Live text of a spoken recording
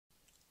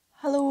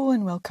Hello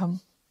and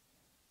welcome.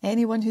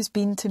 Anyone who's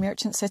been to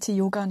Merchant City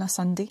Yoga on a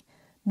Sunday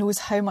knows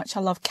how much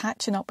I love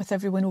catching up with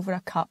everyone over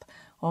a cup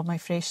of my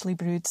freshly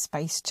brewed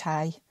spiced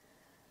chai.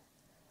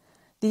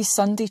 These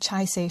Sunday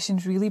chai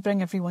sessions really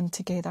bring everyone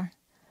together.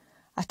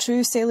 A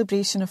true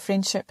celebration of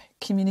friendship,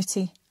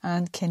 community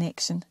and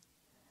connection.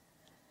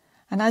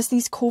 And as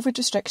these COVID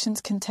restrictions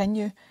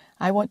continue,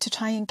 I want to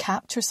try and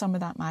capture some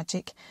of that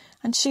magic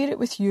and share it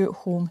with you at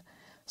home.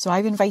 So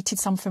I've invited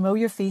some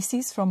familiar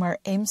faces from our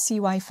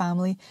MCY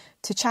family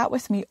to chat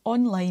with me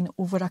online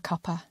over a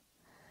cuppa.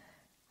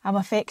 I'm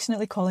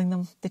affectionately calling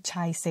them the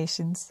chai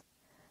sessions.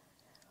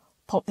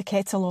 Pop the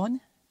kettle on,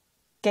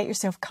 get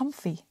yourself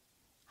comfy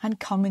and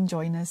come and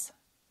join us.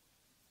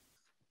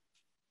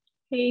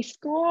 Hey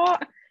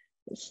Scott,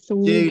 it's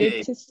so Judy.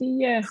 good to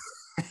see you.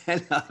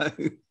 Hello,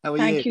 how are you?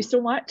 Thank you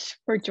so much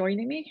for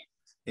joining me.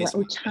 It's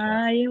Little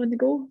chai on the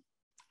go.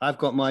 I've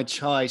got my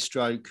chai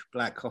stroke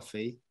black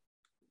coffee.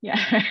 Yeah.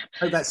 I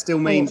hope that still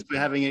means we're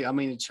having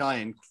a chai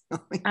in.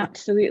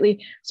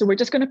 Absolutely. So we're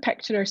just going to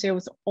picture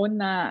ourselves on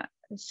that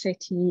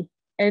settee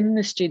in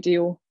the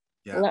studio,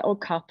 Yeah. little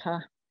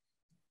cuppa,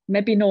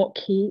 maybe not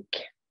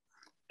cake,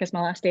 because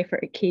my last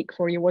effort at cake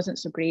for you wasn't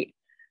so great.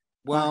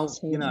 Well,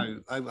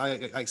 But, I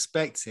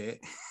expect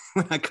it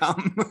when I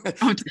come.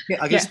 Oh,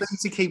 I expect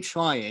to keep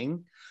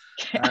trying.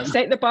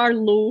 Set the bar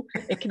low.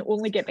 It can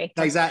only get better.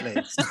 Exactly.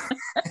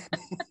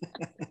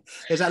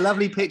 There's that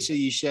lovely picture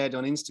you shared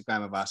on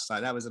Instagram of us.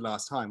 Like that was the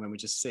last time when we're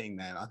just sitting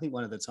there. I think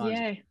one of the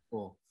times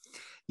before.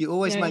 You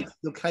always make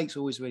your cake's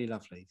always really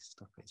lovely.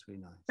 Stop it, it's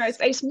really nice.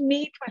 It's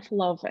made with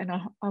love, and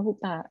I hope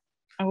that.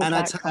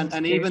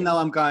 And even though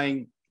I'm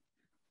going,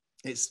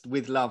 it's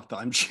with love that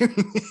I'm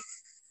chewing.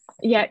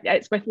 Yeah,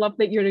 it's with love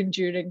that you're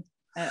enduring.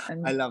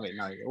 And, I love it.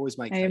 No, always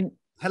make cake.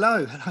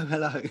 Hello.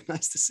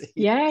 Nice to see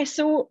you. Yeah,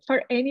 so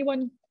for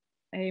anyone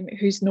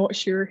who's not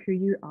sure who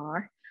you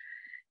are,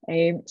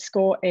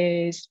 Scott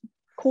is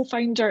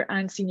co-founder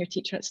and senior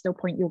teacher at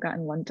Stillpoint Yoga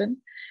in London.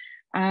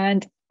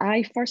 And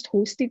I first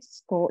hosted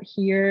Scott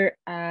here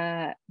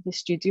at the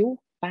studio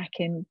back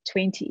in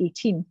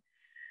 2018.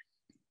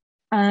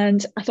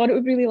 And I thought it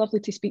would be really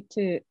lovely to speak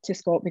to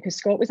Scott, because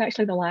Scott was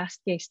actually the last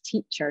guest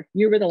teacher.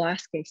 You were the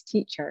last guest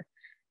teacher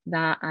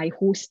that I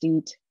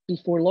hosted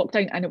before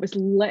lockdown. And it was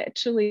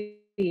literally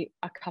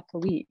a couple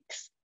of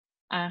weeks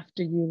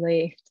after you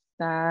left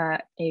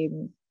that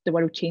the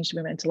world changed and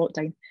we went into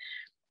lockdown.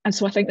 And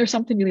so I think there's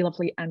something really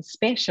lovely and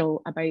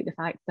special about the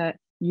fact that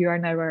you are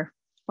now our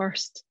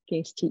first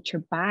guest teacher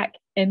back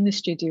in the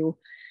studio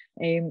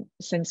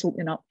since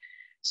opening up.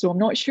 So I'm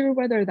not sure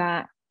whether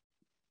that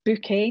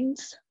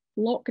bookends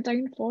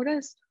lockdown for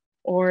us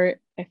or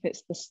if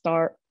it's the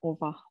start of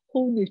a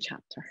whole new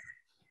chapter.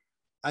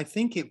 I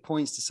think it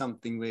points to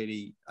something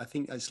really, I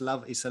think it's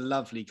a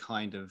lovely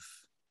kind of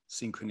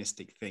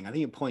synchronistic thing. I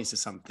think it points to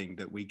something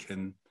that we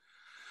can,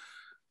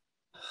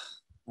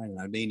 I don't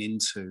know, lean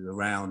into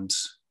around.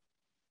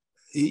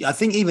 I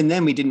think even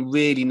then we didn't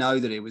really know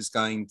that it was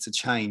going to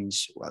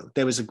change. Well,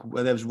 there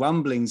was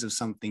rumblings of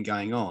something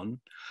going on,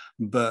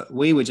 but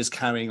we were just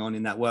carrying on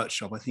in that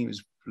workshop. I think it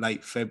was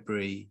late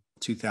February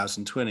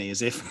 2020,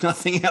 as if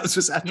nothing else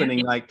was happening.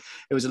 Yeah. Like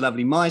it was a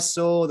lovely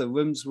Mysore. The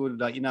rooms were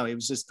like, it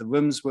was just the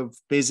rooms were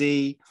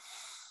busy,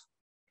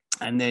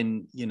 and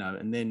then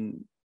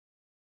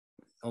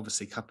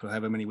obviously a couple of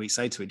however many weeks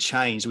later it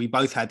changed. We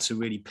both had to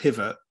really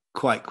pivot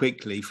quite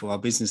quickly for our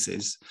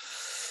businesses,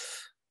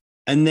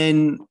 and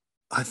then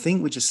I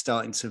think we're just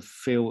starting to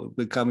feel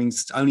we're coming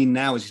only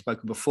now, as you've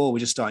spoken before, we're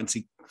just starting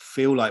to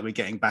feel like we're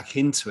getting back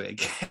into it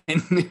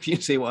again, if you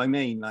see what I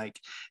mean. Like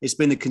it's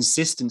been the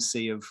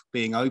consistency of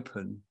being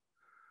open.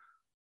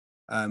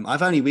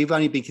 We've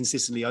only been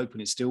consistently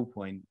open at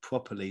Stillpoint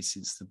properly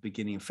since the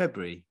beginning of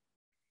February.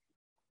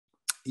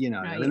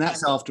 Right. And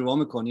that's after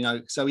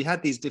Omicron, so we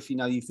had these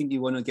different, you think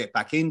you want to get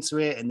back into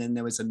it, and then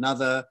there was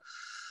another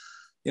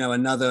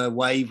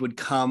wave would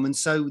come. And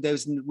so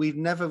we've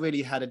never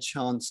really had a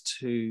chance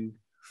to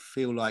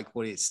feel like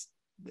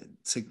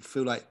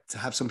to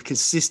have some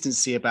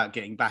consistency about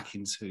getting back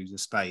into the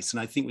space. And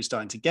I think we're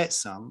starting to get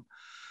some.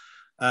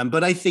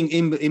 But I think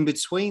in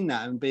between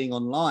that and being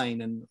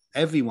online, and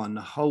everyone,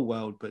 the whole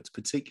world, but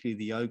particularly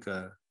the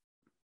yoga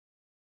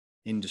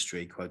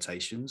industry,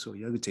 quotations, or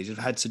yoga teachers,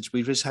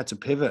 we've just had to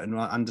pivot and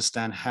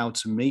understand how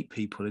to meet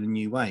people in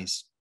new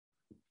ways.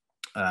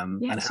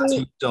 And how to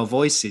use our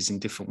voices in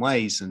different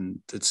ways and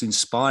to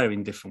inspire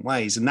in different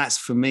ways. And that's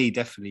for me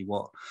definitely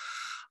what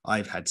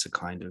I've had to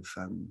kind of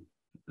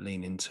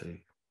lean into.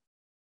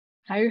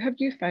 How have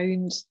you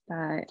found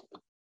that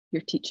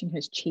your teaching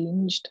has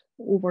changed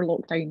over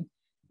lockdown?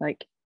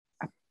 Like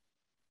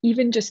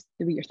even just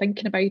the way you're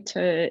thinking about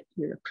it,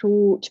 your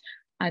approach,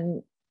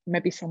 and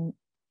maybe some,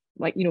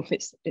 like, if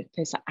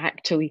it's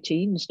actually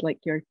changed, like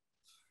the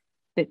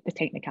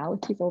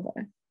technicalities of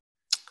it.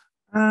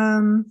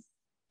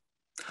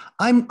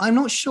 I'm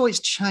not sure it's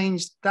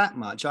changed that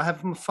much. I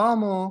have far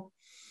more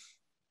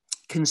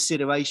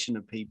consideration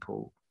of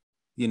people,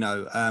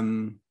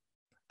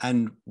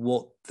 and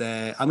what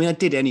they're, I mean, I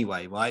did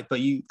anyway, right?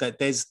 But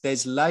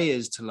there's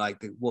layers to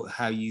like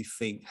how you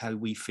think, how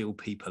we feel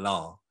people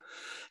are.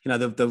 You know,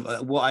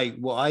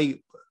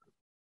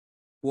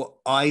 what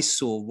I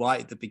saw right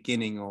at the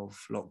beginning of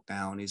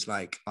lockdown is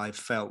like, I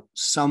felt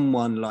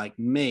someone like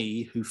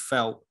me who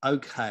felt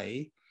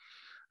okay,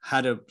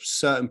 had a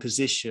certain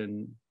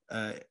position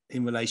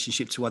in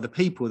relationship to other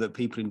people, that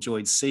people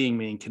enjoyed seeing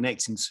me and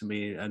connecting to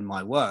me and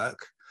my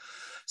work.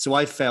 So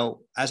I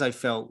felt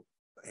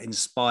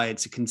inspired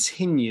to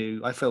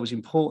continue. I felt it was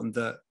important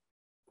that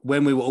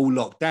when we were all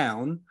locked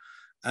down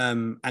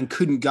and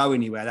couldn't go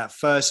anywhere, that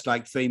first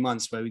like 3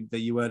 months that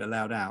you weren't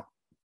allowed out,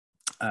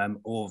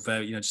 or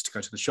very, you know, just to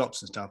go to the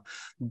shops and stuff,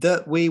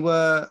 that we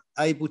were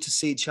able to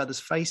see each other's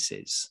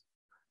faces,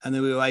 and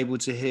then we were able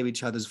to hear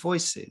each other's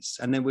voices,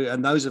 and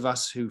then those of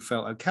us who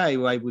felt okay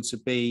were able to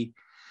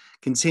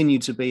continue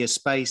to be a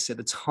space at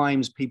the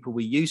times people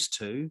were used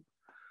to,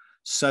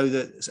 so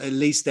that at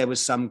least there was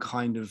some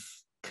kind of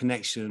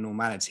connection and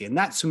normality. And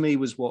that to me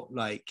was what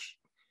like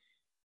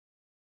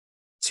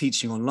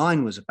teaching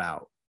online was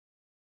about.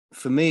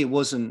 For me, it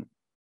wasn't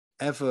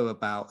ever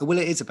about, well,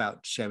 it is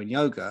about sharing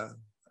yoga,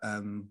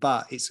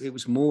 but it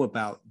was more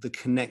about the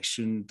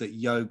connection that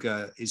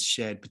yoga is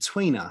shared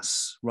between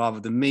us, rather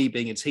than me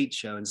being a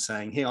teacher and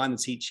saying, here, I'm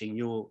teaching,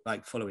 you're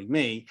like following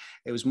me.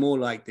 It was more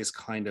like this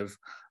kind of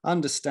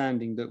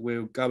understanding that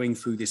we're going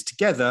through this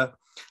together.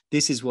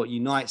 This is what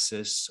unites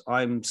us.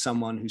 I'm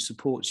someone who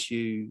supports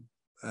you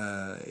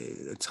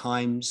at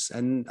times,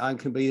 and I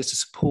can be as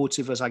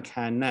supportive as I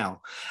can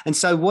now. And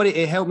so what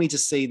it helped me to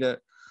see that,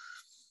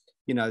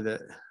 you know,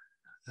 that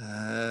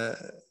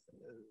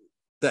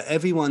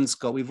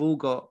we've all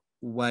got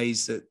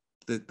ways that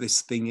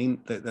this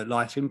thing that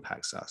life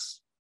impacts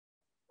us,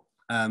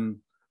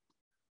 and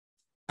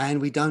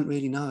we don't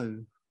really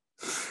know.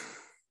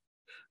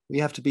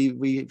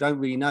 we don't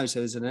really know. So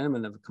there's an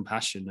element of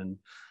compassion and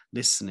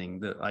listening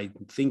that I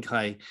think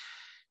I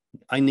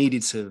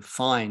needed to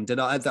find, that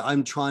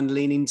I'm trying to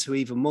lean into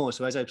even more.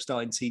 So as I've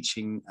started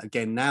teaching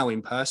again now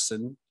in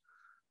person,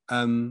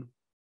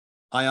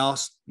 I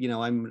ask, you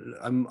know,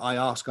 I'm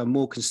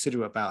more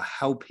considerate about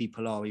how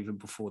people are even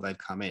before they've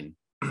come in,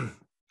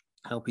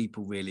 how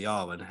people really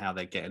are and how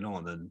they're getting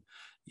on, and,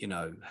 you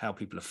know, how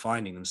people are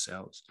finding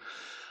themselves,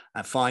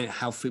 and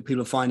how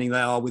people are finding they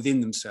are within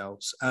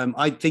themselves.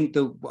 I think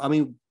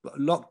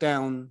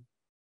lockdown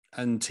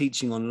and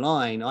teaching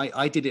online,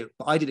 I did it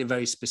a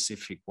very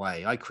specific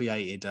way. I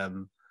created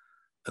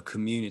a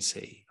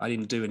community. I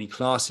didn't do any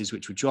classes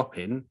which were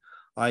drop-in.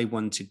 I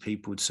wanted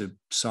people to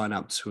sign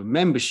up to a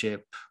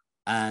membership,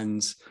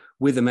 and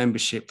with a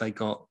membership they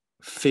got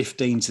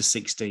 15 to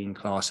 16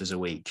 classes a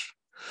week.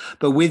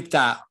 But with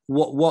that,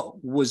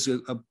 what was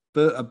a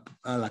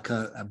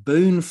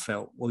boon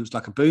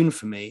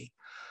for me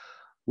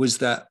was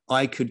that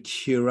I could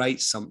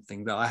curate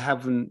something that I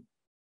haven't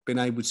been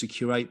able to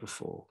curate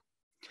before.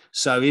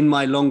 So in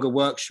my longer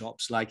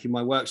workshops, like in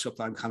my workshop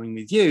that I'm coming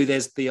with you,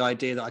 there's the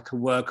idea that I can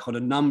work on a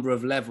number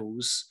of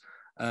levels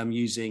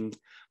using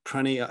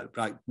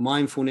like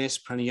mindfulness,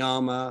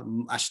 pranayama,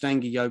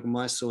 Ashtanga yoga,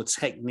 Mysore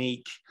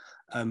technique,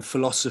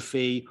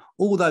 philosophy,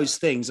 all those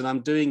things. And I'm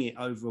doing it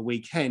over a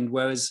weekend.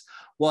 Whereas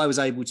what I was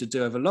able to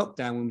do over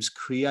lockdown was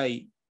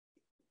create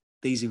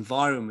these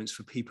environments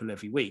for people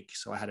every week.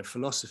 So I had a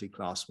philosophy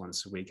class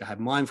once a week. I had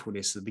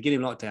mindfulness at the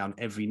beginning of lockdown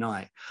every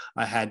night.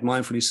 I had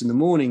mindfulness in the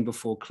morning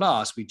before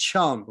class. We'd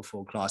chant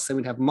before class. Then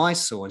we'd have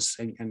Mysore,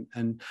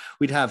 and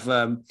we'd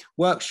have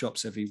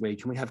workshops every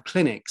week, and we'd have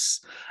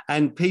clinics.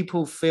 And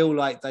people feel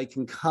like they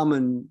can come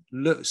and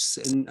look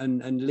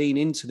and lean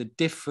into the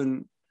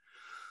different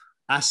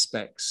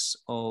aspects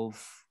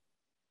of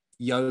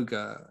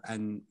yoga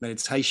and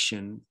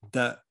meditation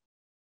that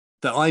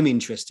I'm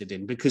interested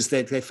in, because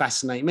they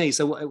fascinate me.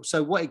 So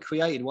what it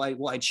created,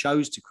 what I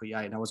chose to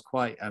create, and I was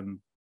quite I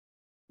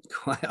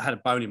had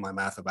a bone in my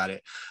mouth about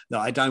it, that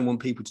I don't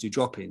want people to do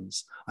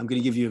drop-ins. I'm going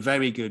to give you a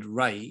very good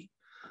rate,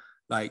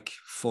 like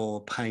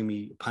for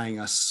paying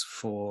us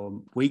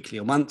for weekly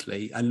or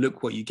monthly, and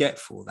look what you get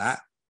for that,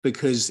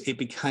 because it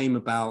became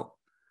about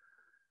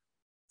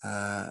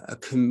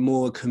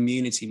more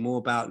community, more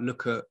about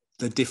look at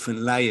the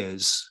different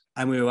layers.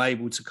 And we were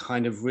able to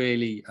kind of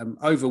really,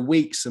 over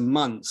weeks and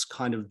months,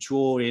 kind of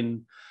draw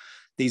in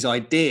these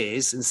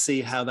ideas and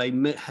see how they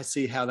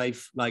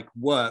like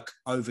work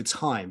over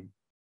time.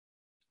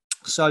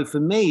 So for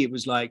me, it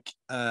was like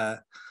I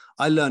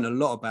learned a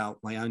lot about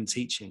my own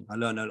teaching.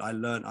 I'm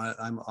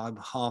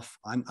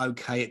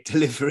okay at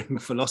delivering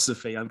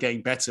philosophy. I'm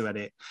getting better at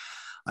it.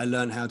 I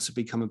learned how to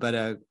become a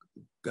better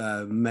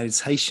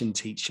meditation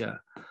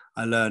teacher.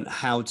 I learned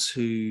how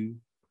to,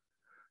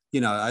 you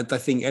know, I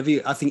think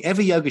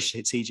every yoga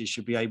teacher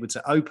should be able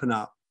to open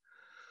up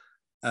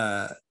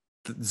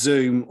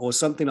Zoom or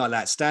something like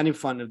that, stand in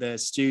front of their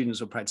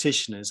students or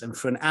practitioners, and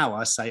for an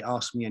hour say,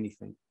 "Ask me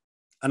anything."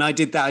 And I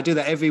did that. I do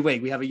that every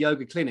week. We have a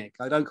yoga clinic.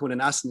 I don't call it an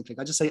asana clinic.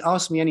 I just say,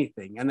 "Ask me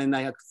anything," and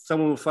then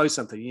someone will throw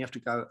something. And you have to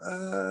go,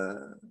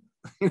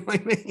 you know what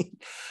I mean?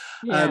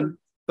 Yeah.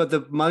 but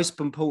the most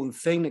important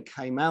thing that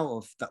came out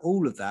of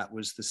all of that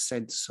was the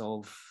sense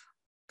of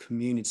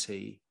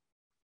community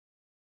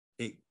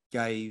it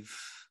gave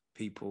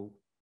people.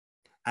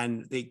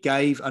 And it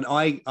gave, and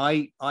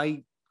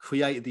I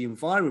created the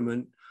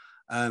environment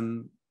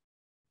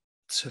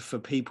for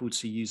people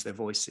to use their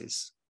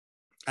voices.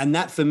 And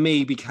that for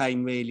me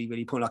became really,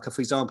 really important. Like,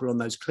 for example, on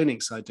those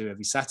clinics I do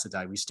every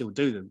Saturday, we still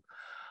do them.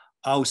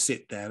 I'll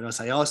sit there and I'll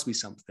say, ask me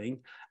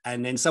something.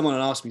 And then someone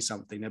will ask me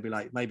something. There'll be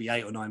like maybe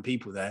 8 or 9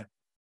 people there.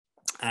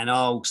 And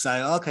I'll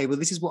say, okay, well,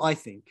 this is what I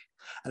think.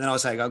 And then I'll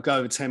say, I'll go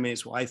over 10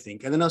 minutes what I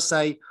think. And then I'll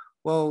say,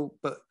 well,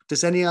 but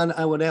does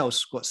anyone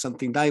else got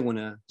something they want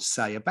to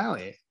say about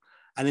it?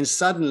 And then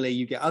suddenly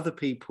you get other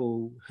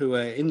people who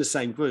are in the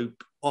same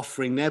group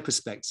offering their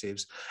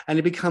perspectives. And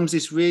it becomes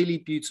this really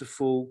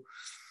beautiful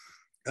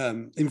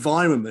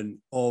environment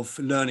of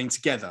learning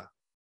together.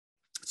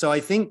 So I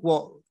think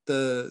what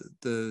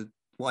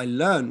what I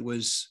learned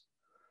was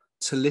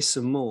to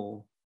listen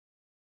more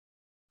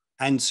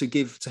and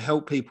to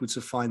help people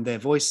to find their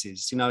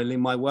voices. You know, in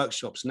my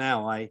workshops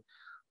now, I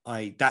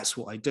that's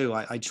what I do.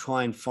 I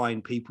try and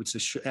find people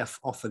to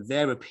offer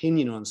their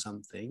opinion on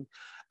something,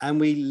 and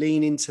we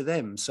lean into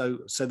them. So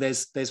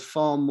there's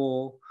far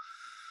more,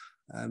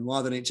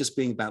 rather than it just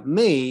being about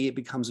me, it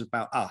becomes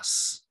about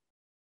us.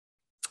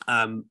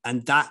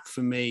 And that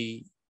for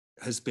me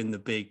has been the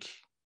big,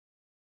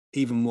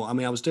 even more. I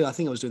mean, I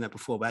think I was doing that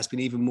before, but that's been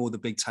even more the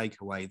big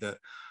takeaway, that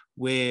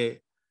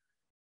we're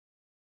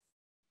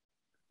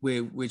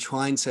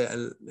trying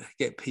to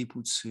get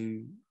people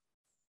to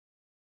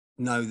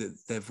know that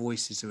their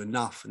voices are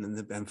enough,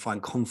 and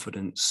find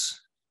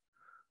confidence.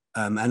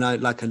 And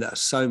I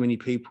so many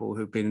people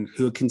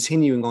who are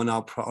continuing on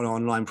our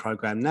online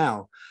program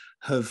now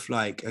have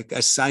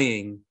are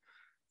saying,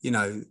 you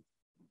know,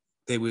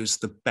 it was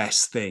the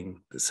best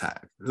thing that's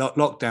happened.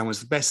 Lockdown was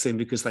the best thing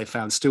because they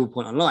found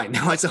Stillpoint online.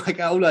 Now it's like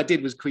all I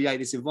did was create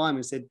this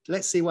environment, said,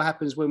 let's see what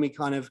happens when we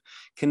kind of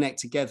connect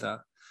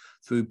together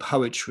through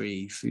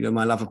poetry, through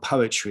my love of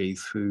poetry,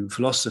 through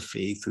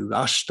philosophy, through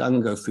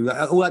Ashtanga, through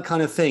all that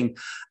kind of thing.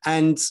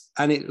 And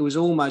it was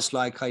almost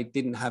like I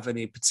didn't have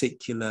any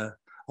particular,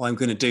 I'm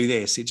going to do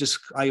this. It just,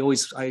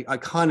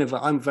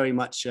 I'm very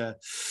much,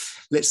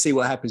 let's see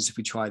what happens if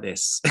we try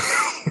this.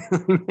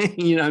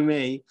 You know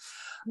me.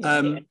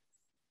 Yeah.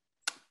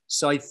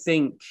 So I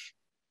think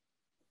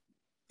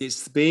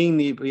it's being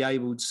to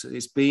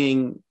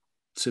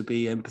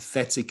be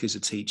empathetic as a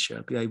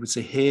teacher, be able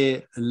to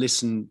hear and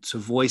listen to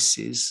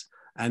voices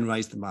and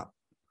raise them up.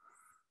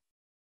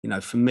 You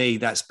know, for me,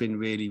 that's been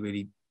really,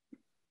 really,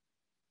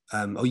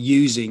 or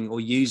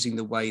using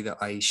the way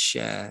that I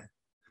share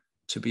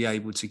to be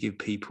able to give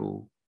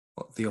people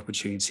the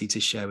opportunity to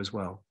share as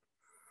well.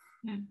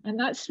 Yeah, and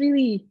that's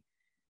really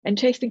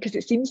interesting, because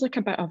it seems like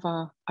a bit of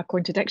a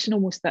contradiction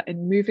almost, that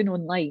in moving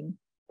online,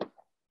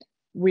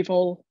 we've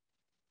all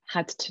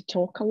had to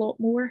talk a lot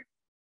more.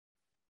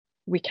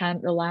 We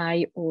can't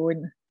rely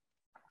on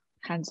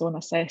hands-on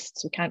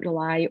assists. We can't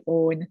rely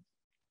on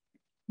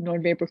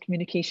non-verbal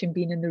communication,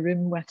 being in the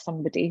room with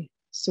somebody.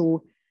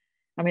 So,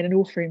 I mean, I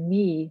know for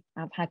me,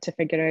 I've had to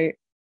figure out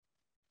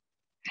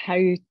how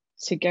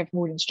to give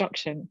more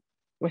instruction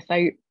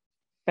without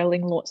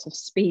filling lots of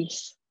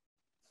space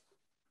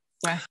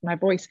with my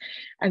voice.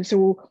 And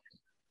so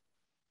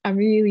I'm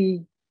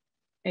really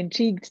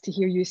intrigued to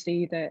hear you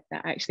say that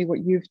actually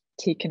what you've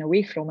taken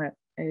away from it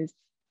is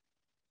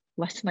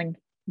listening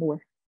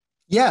more.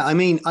 Yeah, I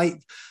mean,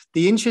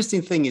 the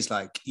interesting thing is,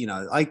 like, you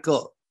know,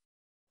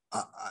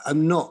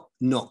 I'm not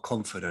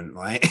confident,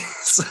 right?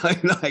 So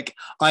like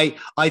I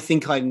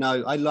think I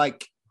know, I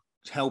like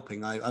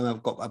helping.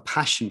 I've got a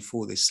passion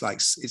for this. Like,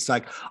 it's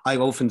like I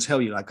often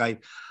tell you, like I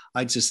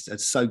just am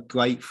so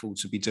grateful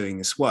to be doing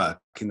this work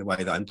in the way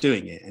that I'm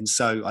doing it. And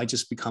so I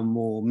just become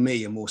more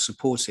me and more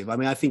supportive. I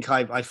mean, I think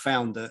I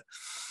found that,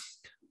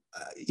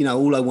 you know,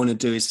 all I want to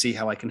do is see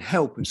how I can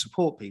help and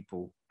support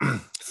people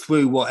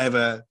through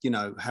whatever, you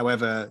know,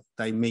 however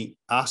they meet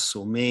us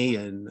or me,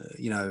 and,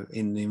 you know,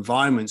 in the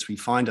environments we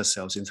find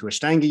ourselves in, through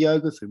Ashtanga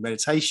yoga, through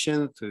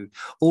meditation, through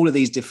all of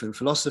these different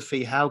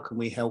philosophy. How can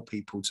we help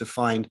people to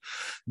find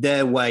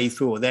their way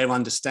through, or their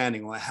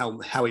understanding, or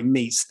how it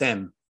meets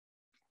them?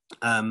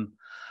 And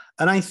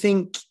I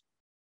think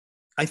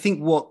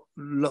what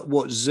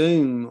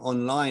Zoom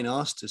online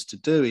asked us to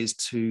do is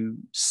to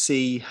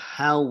see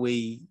how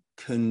we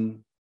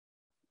can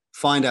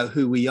find out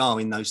who we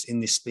are in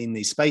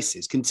these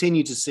spaces.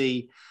 Continue to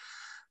see,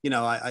 you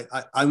know, I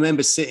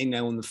remember sitting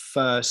there on that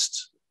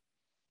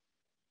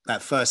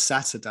first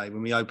Saturday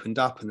when we opened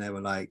up, and they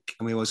were like,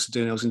 and I was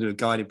going to do a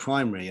guided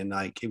primary, and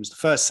like it was the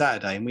first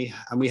Saturday,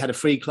 and we had a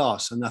free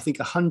class, and I think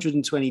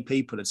 120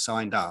 people had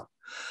signed up,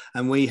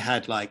 and we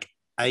had like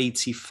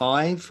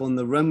 85 on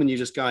the room, and you're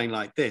just going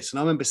like this. And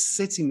I remember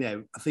sitting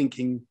there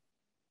thinking,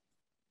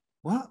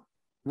 what,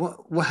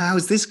 how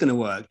is this going to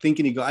work?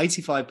 Thinking you've got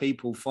 85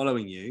 people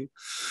following you,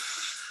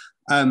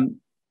 and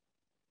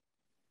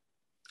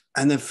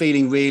then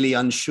feeling really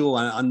unsure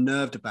and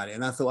unnerved about it.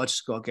 And I thought, I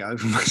just got to get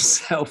over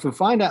myself and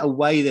find out a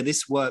way that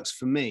this works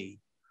for me.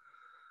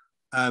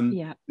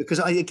 Because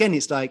again,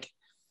 it's like,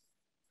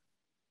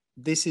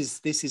 this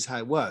is how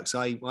it works.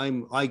 I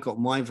got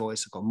my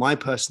voice, I got my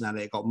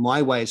personality, I got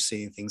my way of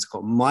seeing things, I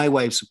got my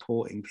way of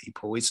supporting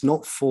people. It's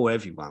not for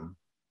everyone.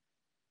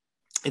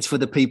 It's for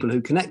the people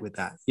who connect with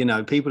that. You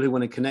know, people who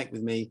want to connect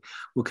with me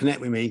will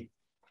connect with me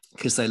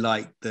because they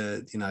like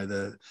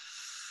the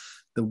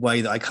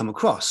way that I come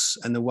across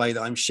and the way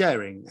that I'm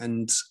sharing.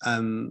 And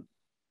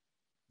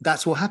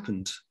that's what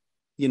happened.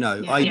 You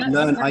know, I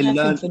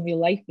learned in real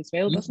life as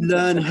well, doesn't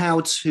learn it?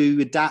 how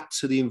to adapt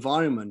to the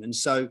environment. And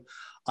so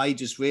I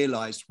just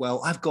realized,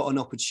 well, I've got an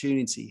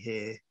opportunity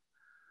here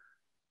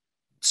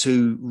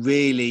to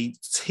really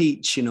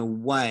teach in a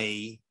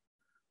way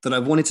that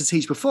I've wanted to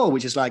teach before,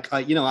 which is like,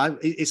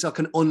 it's like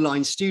an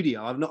online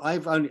studio.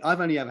 I've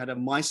only ever had a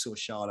Mysore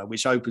Shala,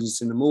 which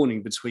opens in the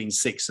morning between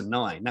 6 and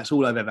 9. That's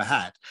all I've ever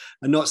had.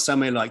 And not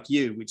somewhere like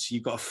you, which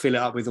you've got to fill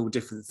it up with all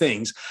different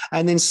things.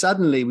 And then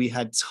suddenly we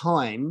had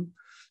time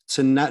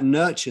to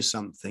nurture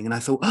something. And I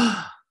thought,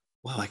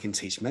 well, I can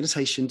teach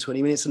meditation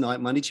 20 minutes a night,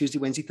 Monday, Tuesday,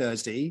 Wednesday,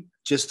 Thursday,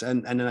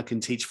 and then I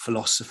can teach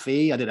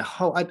philosophy. I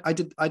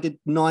did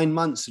 9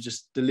 months of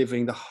just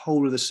delivering the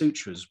whole of the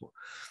sutras.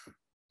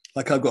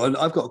 Like I've got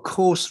a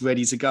course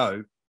ready to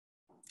go,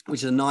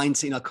 which is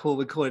 19. I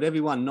recorded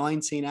everyone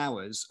 19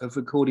 hours of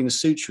recording the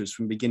sutras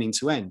from beginning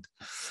to end,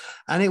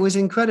 and it was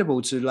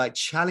incredible to like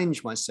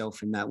challenge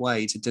myself in that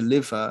way, to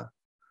deliver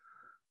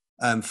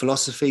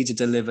philosophy, to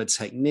deliver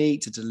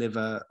technique, to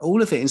deliver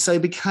all of it. And so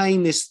it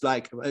became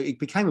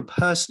a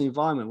personal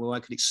environment where I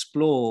could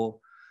explore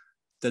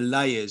the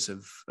layers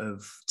of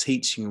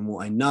teaching and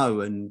what I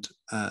know, and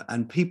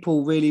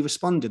people really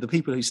responded. The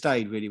people who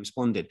stayed really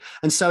responded,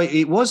 and so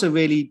it was a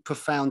really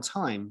profound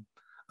time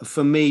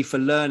for me for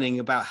learning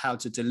about how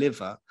to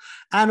deliver.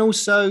 And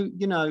also,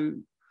 you know,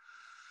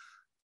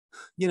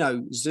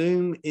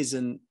 Zoom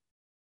isn't.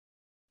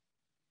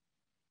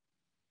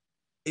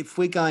 If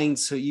we're going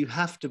to, you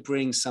have to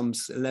bring some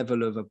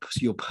level of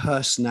your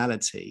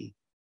personality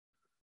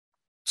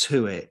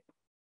to it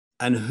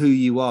and who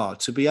you are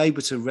to be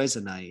able to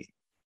resonate.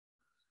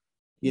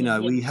 You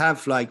know, we've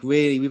had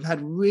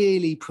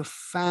really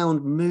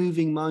profound,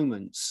 moving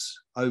moments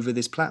over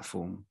this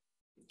platform.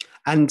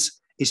 And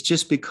it's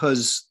just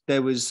because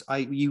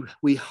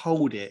we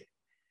hold it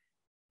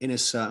in a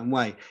certain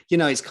way. You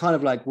know, it's kind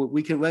of like when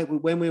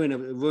we're in a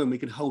room, we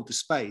can hold the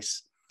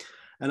space.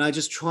 And I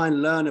just try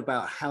and learn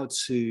about how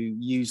to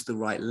use the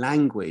right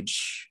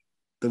language,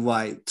 the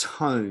right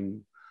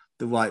tone,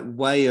 the right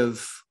way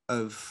of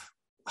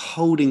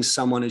holding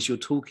someone as you're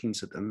talking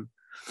to them,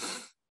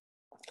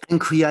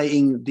 and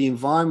creating the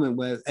environment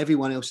where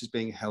everyone else is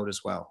being held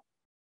as well.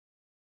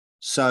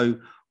 So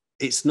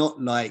it's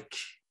not like,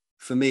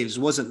 for me, it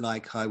wasn't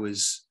like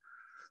there's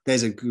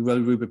a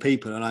group of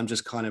people and I'm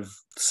just kind of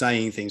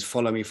saying things,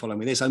 follow me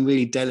this. I'm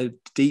really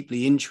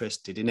deeply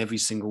interested in every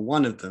single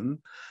one of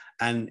them.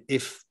 And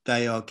if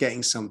they are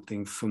getting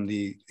something from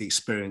the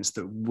experience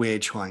that we're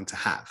trying to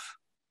have.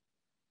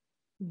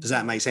 Does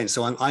that make sense?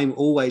 So I'm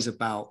always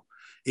about,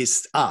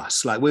 it's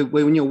us. Like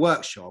we're in your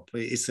workshop,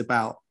 it's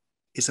about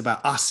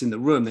us in the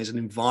room. There's an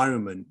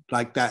environment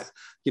like that,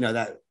 you know,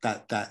 the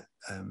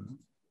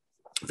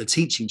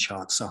teaching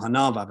chart,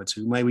 Sahana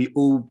Vavatu, where we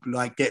all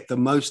like get the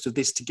most of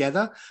this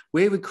together.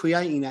 We're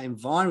creating that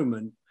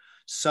environment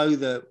so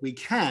that we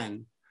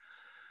can.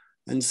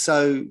 And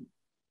so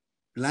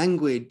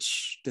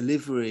language,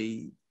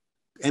 delivery,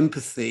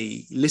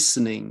 empathy,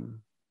 listening,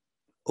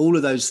 all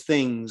of those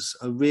things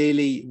are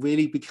really,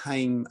 really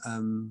became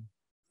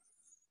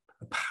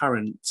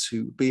apparent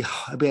to be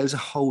able to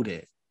hold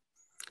it.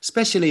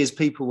 Especially as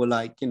people were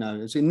like, you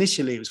know,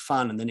 initially it was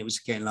fun, and then it was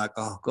getting like,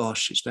 oh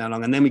gosh, it's now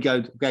long. And then we go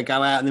out,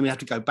 and then we have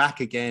to go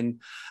back again.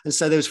 And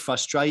so there was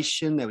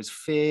frustration, there was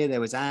fear, there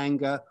was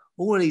anger,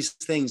 all of these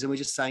things. And we're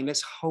just saying,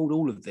 let's hold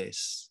all of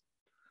this.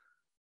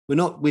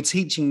 We're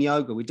teaching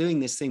yoga, we're doing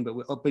this thing,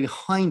 but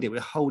behind it,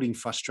 we're holding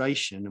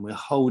frustration and we're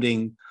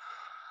holding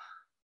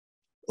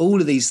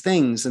all of these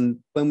things. And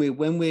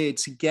when we're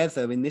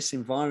together in this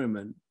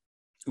environment,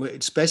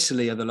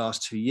 especially over the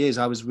last 2 years,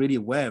 I was really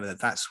aware that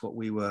that's what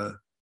we were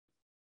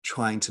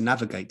trying to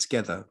navigate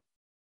together,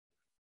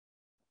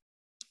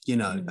 you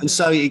know. And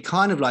so it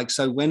kind of like,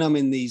 so when I'm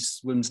in these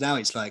rooms now,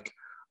 it's like,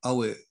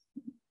 oh,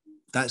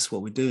 that's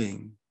what we're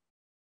doing.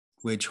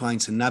 We're trying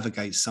to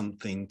navigate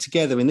something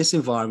together in this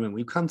environment.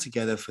 We've come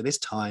together for this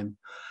time.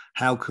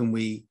 How can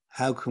I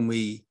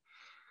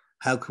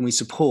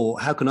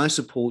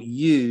support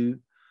you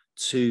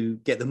to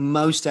get the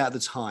most out of the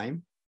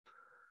time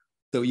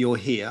that you're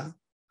here?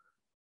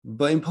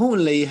 But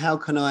importantly, how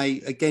can I,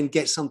 again,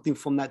 get something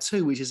from that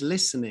too, which is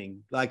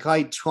listening? Like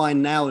I try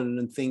now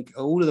and think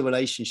all of the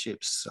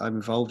relationships I'm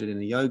involved in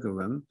the yoga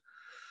room,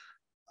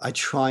 I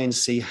try and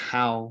see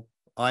how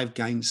I've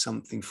gained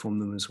something from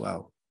them as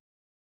well.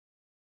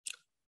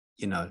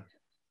 You know,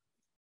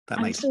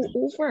 that makes sense.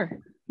 Over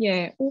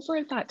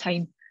that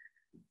time,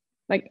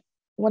 like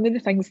one of the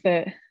things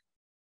that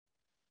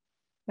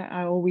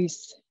I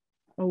always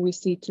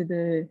say to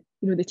the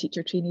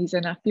teacher trainees,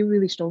 and I feel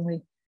really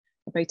strongly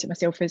about it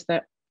myself, is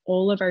that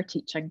all of our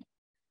teaching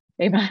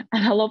And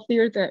I love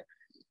there that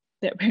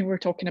when we're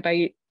talking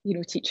about,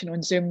 teaching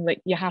on Zoom,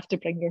 like you have to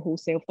bring your whole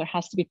self. There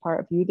has to be part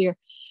of you there.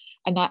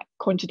 And that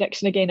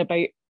contradiction again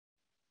about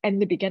in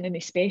the beginning,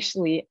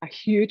 especially, a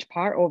huge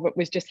part of it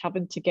was just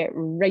having to get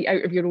right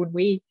out of your own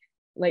way.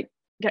 Like,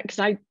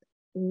 because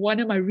one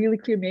of my really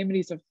clear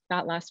memories of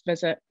that last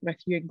visit with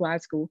you in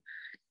Glasgow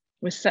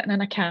was sitting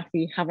in a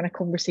cafe having a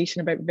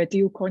conversation about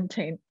video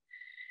content.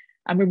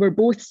 And we were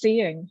both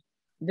saying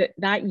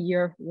that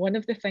year, one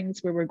of the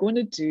things we were going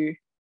to do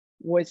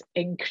was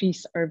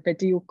increase our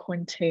video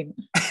content.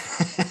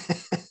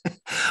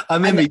 I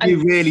remember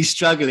you really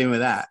struggling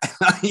with that.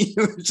 You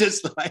were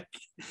just like,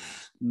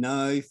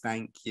 no,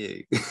 thank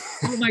you.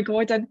 Oh my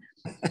God. And,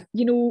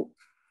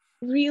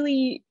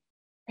 really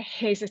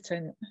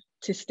hesitant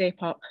to step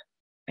up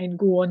and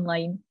go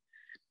online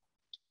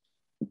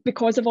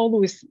because of all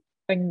those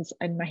things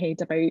in my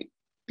head about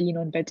being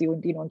on video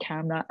and being on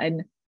camera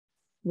and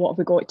what have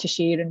we got to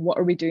share and what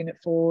are we doing it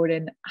for,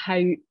 and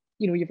how,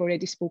 you've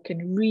already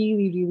spoken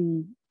really,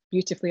 really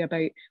beautifully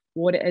about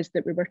what it is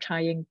that we were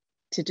trying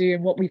to do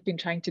and what we've been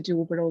trying to do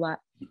over all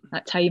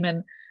that time.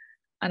 And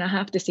I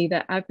have to say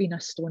that I've been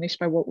astonished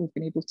by what we've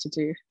been able to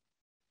do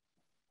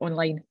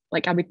online.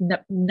 Like I would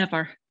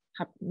never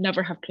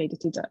have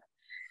credited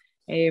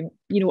it.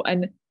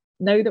 And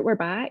now that we're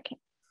back,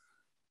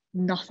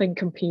 nothing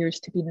compares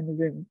to being in the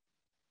room.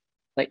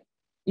 Like,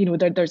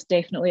 there's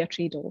definitely a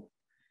trade-off.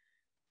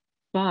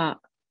 But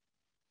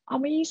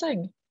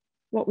amazing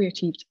what we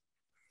achieved.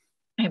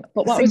 But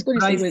what I was going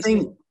to say was...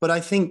 But I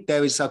think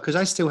there is, because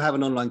I still have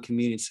an online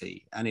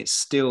community and it's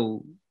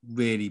still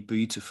really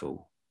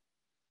beautiful.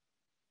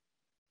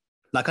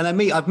 Like, and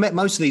I've met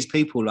most of these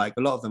people, like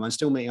a lot of them, I'm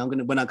still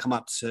meeting. When I come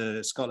up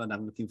to Scotland,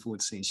 I'm looking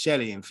forward to seeing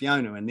Shelley and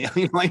Fiona and, you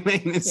know what I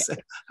mean?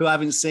 Who I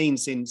haven't seen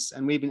since,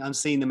 and I'm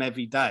seeing them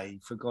every day,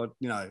 for God,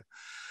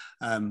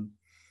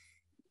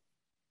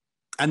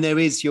 and there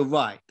is, you're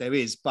right, there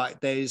is,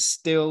 but there is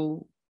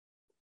still,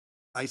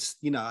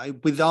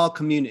 with our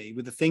community,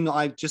 with the thing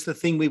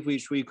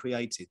we've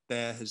created,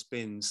 there has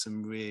been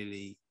some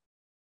really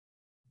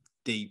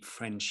deep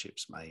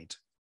friendships made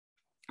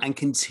and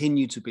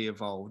continue to be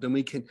evolved.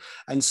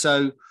 And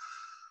so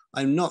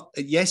I'm not,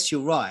 yes,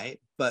 you're right,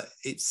 but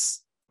you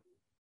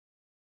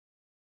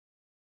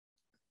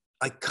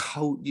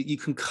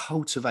can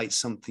cultivate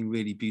something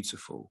really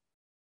beautiful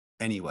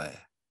anywhere,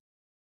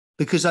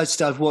 because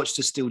I've watched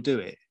us still do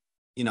it.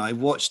 I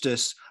watched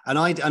us, and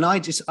I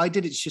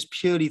did it just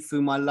purely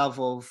through my love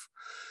of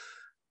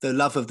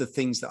the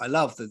things that I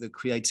love, the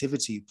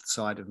creativity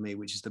side of me,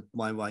 which is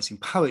my writing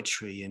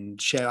poetry, and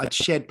I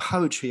shared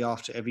poetry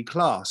after every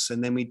class,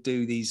 and then we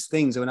do these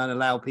things, and I'd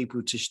allow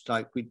people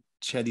to we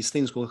share these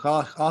things called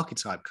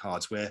archetype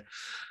cards, where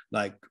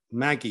like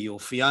Maggie or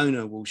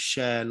Fiona will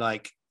share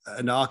like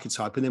an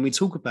archetype, and then we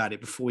talk about it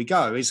before we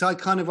go. It's like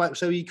kind of like,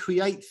 so you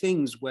create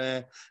things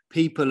where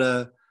people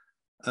are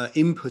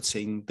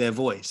inputting their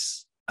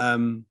voice.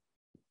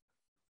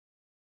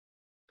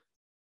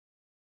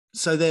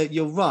 So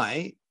you're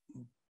right,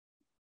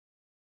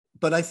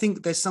 but I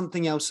think there's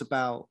something else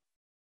about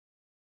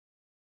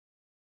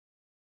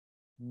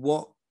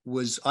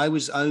I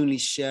was only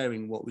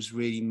sharing what was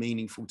really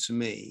meaningful to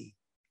me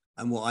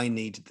and what I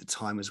needed at the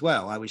time as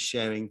well. I was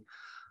sharing,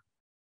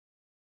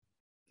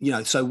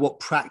 so what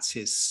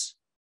practice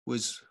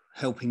was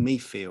helping me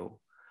feel,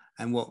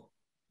 and what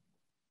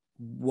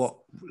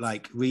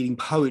like reading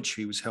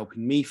poetry was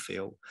helping me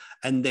feel,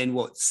 and then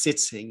what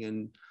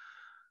sitting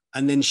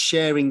and then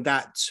sharing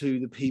that to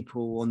the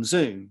people on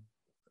Zoom.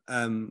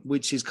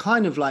 Which is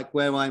kind of like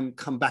where I'm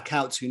come back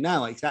out to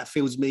now. Like that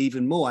feels me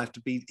even more. I have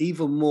to be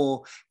even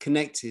more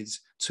connected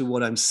to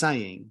what I'm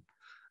saying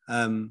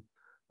when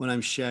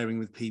I'm sharing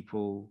with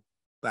people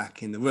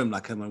back in the room.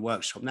 Like I'm at a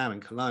workshop now in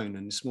Cologne,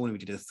 and this morning we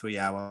did a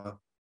 3-hour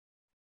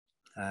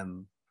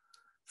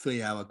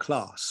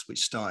class,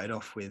 which started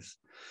off with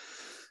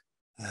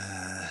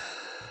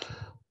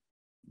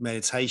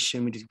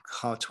meditation. We did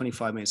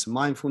 25 minutes of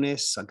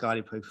mindfulness. I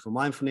guided people for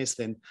mindfulness,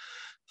 then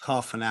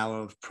half an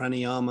hour of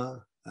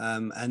pranayama.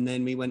 And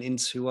then we went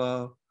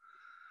into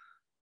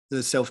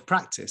the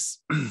self-practice.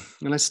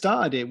 And I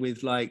started it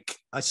with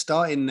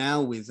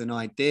now with an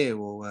idea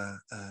or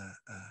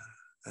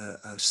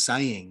a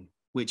saying,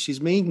 which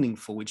is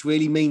meaningful, which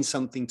really means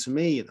something to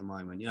me at the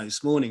moment.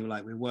 This morning,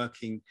 like we're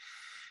working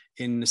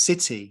in the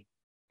city,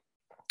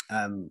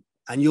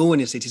 and you're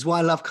in a city. It's why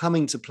I love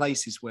coming to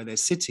places where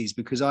there's cities,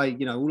 because I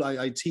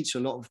teach a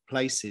lot of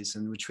places,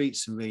 and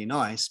retreats are really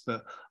nice,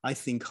 but I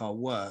think our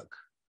work,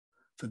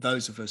 for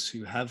those of us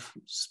who have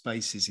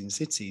spaces in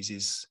cities,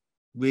 is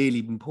really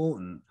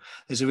important.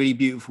 There's a really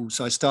beautiful,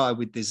 so I started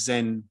with this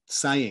Zen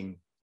saying,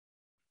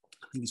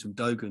 I think it's from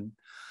Dogen,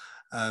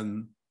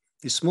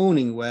 this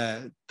morning,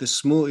 where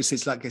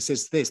it's like it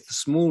says this: the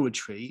small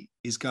retreat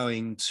is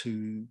going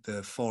to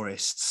the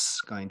forests,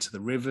 going to the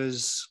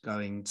rivers,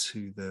 going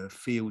to the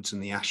fields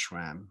and the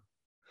ashram.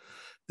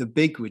 The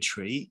big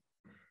retreat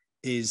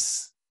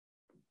is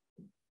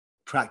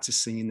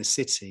practicing in the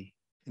city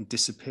and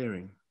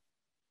disappearing.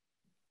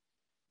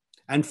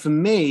 And for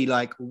me,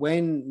 like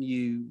when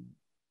you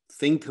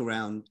think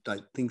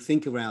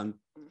around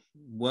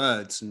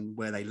words and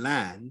where they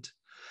land,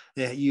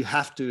 you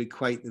have to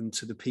equate them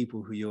to the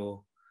people who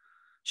you're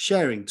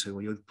sharing to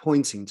or you're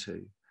pointing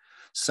to.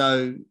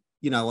 So,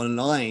 you know,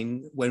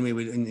 online, when we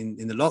were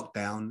in the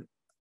lockdown,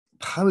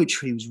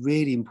 poetry was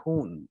really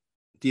important.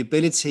 The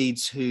ability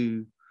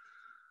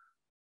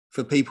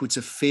for people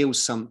to feel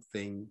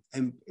something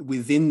and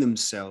within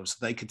themselves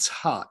they could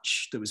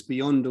touch, that was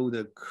beyond all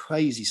the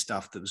crazy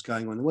stuff that was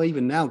going on. Well,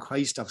 even now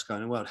crazy stuff's going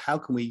on in the world. How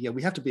can we,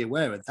 we have to be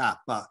aware of that,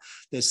 but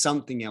there's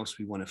something else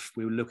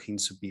we're looking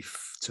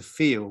to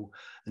feel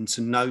and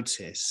to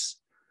notice.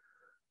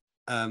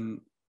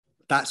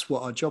 That's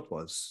what our job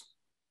was,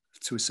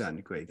 to a certain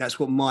degree. That's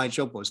what my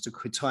job was, to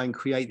try and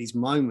create these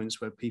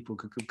moments where people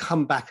could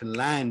come back and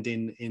land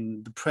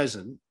in the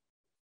present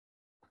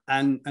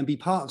and be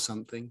part of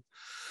something.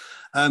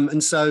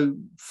 And so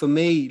for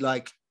me,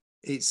 like,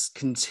 it's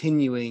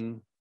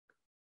continuing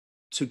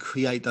to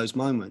create those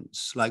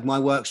moments. Like, my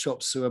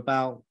workshops are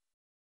about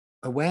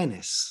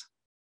awareness.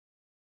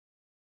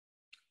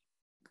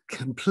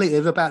 Completely,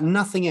 they're about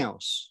nothing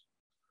else.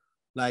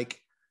 Like,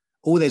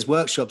 all those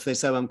workshops, they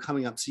say, I'm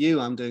coming up to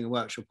you, I'm doing a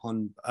workshop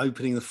on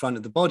opening the front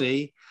of the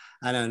body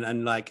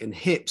and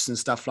hips and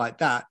stuff like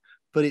that.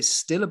 But it's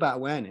still about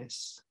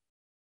awareness.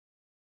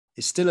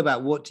 It's still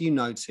about, what do you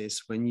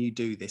notice when you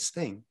do this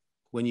thing?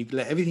 When you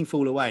let everything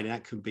fall away, and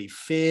that can be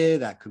fear,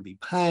 that can be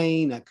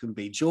pain, that can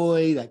be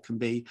joy, that can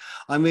be,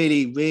 I'm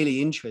really,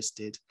 really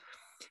interested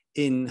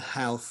in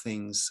how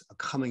things are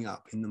coming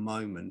up in the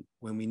moment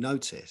when we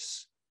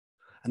notice.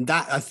 And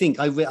that, I think,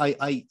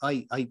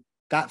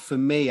 that for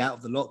me, out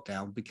of the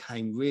lockdown,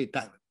 became really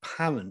that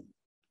apparent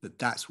that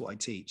that's what I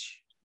teach.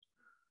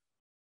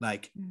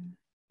 Like,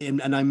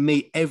 and I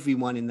meet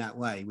everyone in that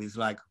way with,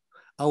 like,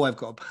 oh, I've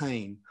got a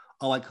pain.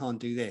 Oh, I can't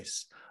do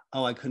this.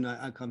 Oh,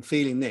 I'm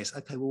feeling this.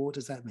 Okay, well, what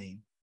does that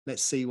mean?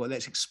 Let's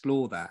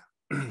explore that.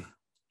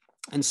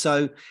 And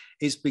so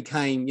it's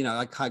became, you know,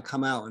 I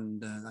come out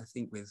and I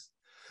think with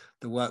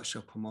the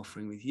workshop I'm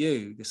offering with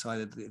you, this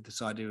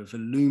idea of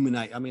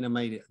illuminate. I mean, I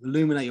made it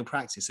illuminate your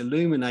practice,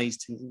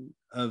 illuminating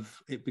of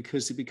it,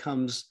 because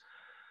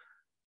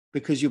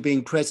you're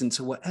being present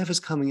to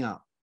whatever's coming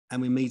up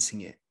and we're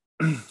meeting it.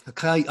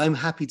 Okay, I'm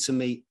happy to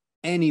meet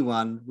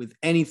anyone with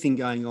anything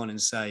going on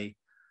and say,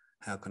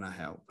 how can I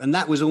help? And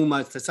that was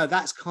almost, so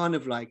that's kind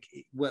of like,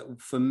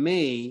 for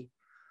me,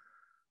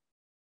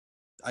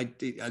 I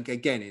did,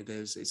 again, it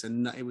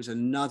was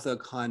another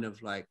kind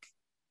of like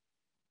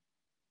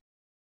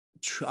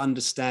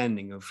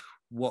understanding of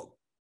what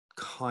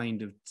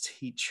kind of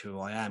teacher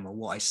I am or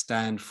what I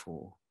stand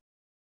for.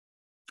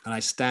 And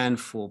I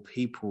stand for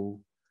people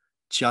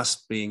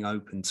just being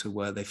open to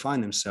where they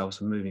find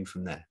themselves and moving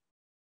from there.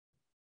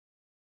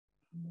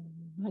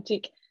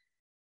 Magic.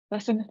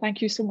 Listen,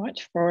 thank you so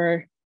much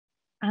for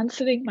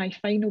answering my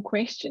final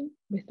question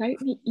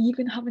without me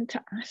even having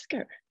to ask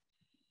it.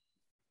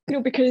 You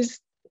know, because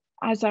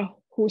as a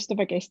host of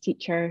a guest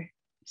teacher,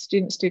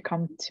 students do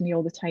come to me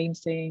all the time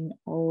saying,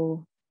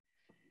 oh,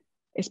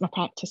 is my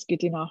practice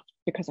good enough?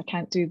 Because I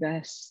can't do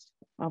this.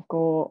 I've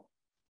got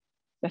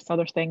this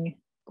other thing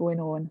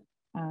going on.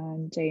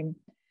 And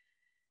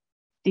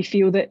they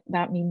feel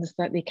that means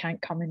that they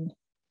can't come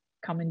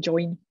and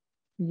join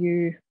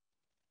you.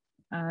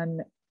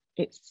 And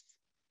it's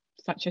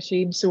such a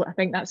shame. So I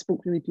think that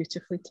spoke really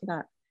beautifully to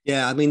that.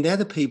 Yeah, I mean, they're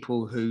the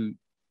people who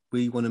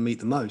we want to meet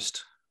the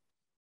most.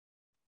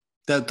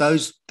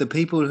 The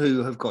people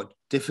who have got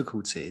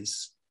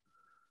difficulties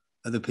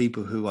are the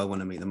people who I want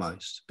to meet the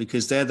most,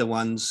 because they're the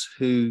ones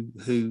who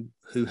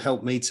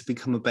help me to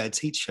become a better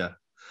teacher.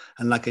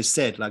 And like I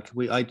said, like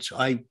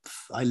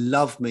I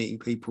love meeting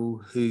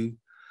people who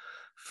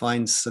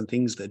find some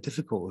things that are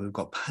difficult, who've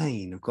got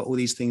pain, who've got all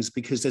these things,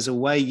 because there's a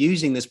way,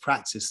 using this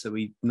practice that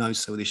we know,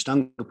 so the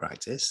Ashtanga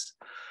practice,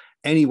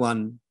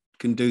 anyone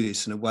can do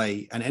this in a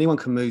way, and anyone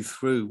can move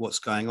through what's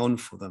going on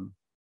for them.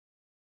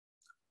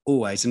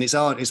 Always. And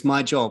it's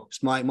my job.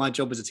 It's my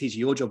job as a teacher,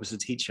 your job as a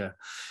teacher,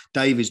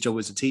 David's job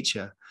as a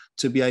teacher,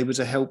 to be able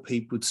to help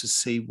people to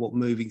see what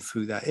moving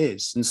through that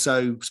is. And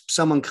so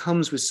someone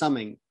comes with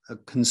something, a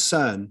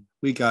concern,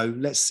 we go,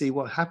 let's see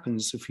what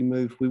happens if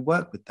we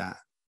work with that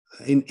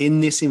in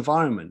this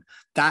environment.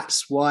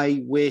 That's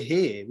why we're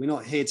here. We're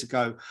not here to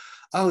go,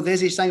 oh,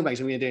 there's this thing, I'm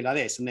going to do it like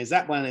this, and there's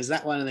that one,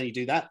 and then you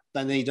do that,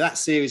 and then you do that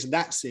series and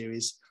that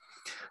series.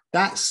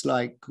 That's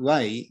like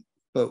great.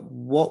 But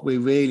what we're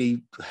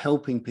really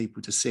helping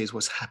people to see is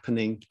what's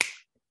happening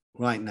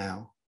right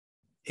now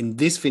in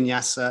this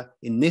vinyasa,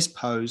 in this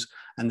pose,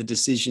 and the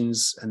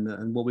decisions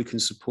and what we can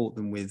support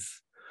them with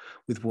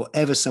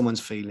whatever someone's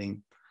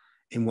feeling,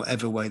 in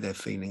whatever way they're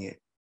feeling it.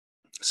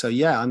 So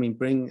yeah, I mean,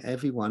 bring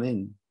everyone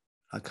in.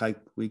 Okay,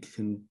 we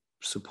can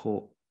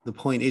support. The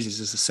point is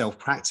it's a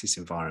self-practice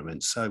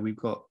environment. So we've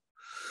got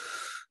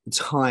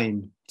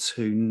time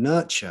to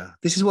nurture.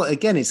 This is what,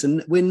 again,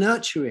 we're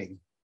nurturing.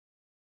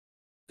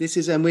 This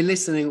is, and we're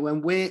listening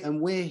when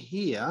we're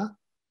here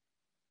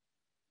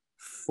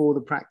for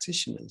the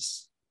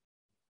practitioners.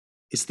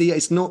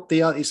 It's not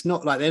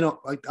like they're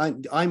not.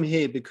 I'm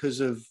here because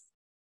of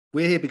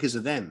We're here because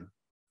of them.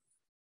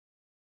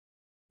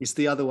 It's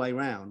the other way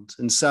around.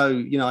 And so,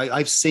 you know,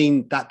 I've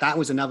seen that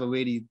was another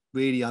really,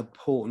 really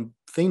important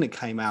thing that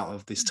came out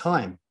of this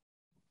time.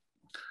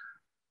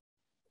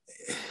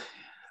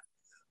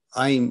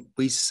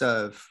 We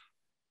serve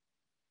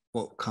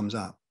what comes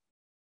up,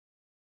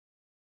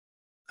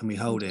 and we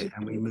hold it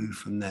and we move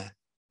from there.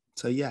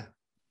 So yeah,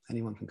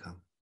 anyone can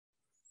come.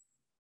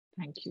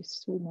 Thank you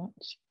so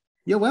much.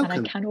 You're welcome.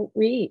 And I cannot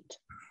wait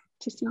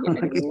to see you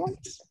everyone.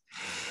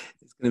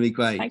 It's going to be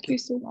great. Thank you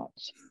so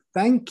much.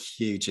 Thank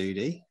you,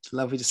 Judy. It's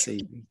lovely to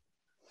see you.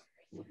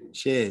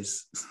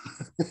 Cheers.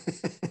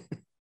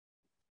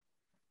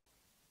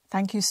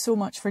 Thank you so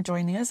much for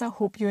joining us. I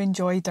hope you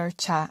enjoyed our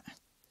chat.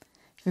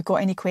 If you've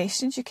got any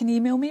questions, you can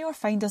email me or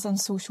find us on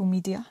social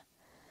media.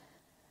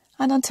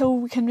 And until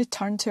we can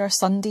return to our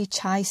Sunday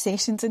chai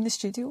sessions in the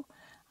studio,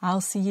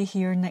 I'll see you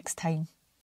here next time.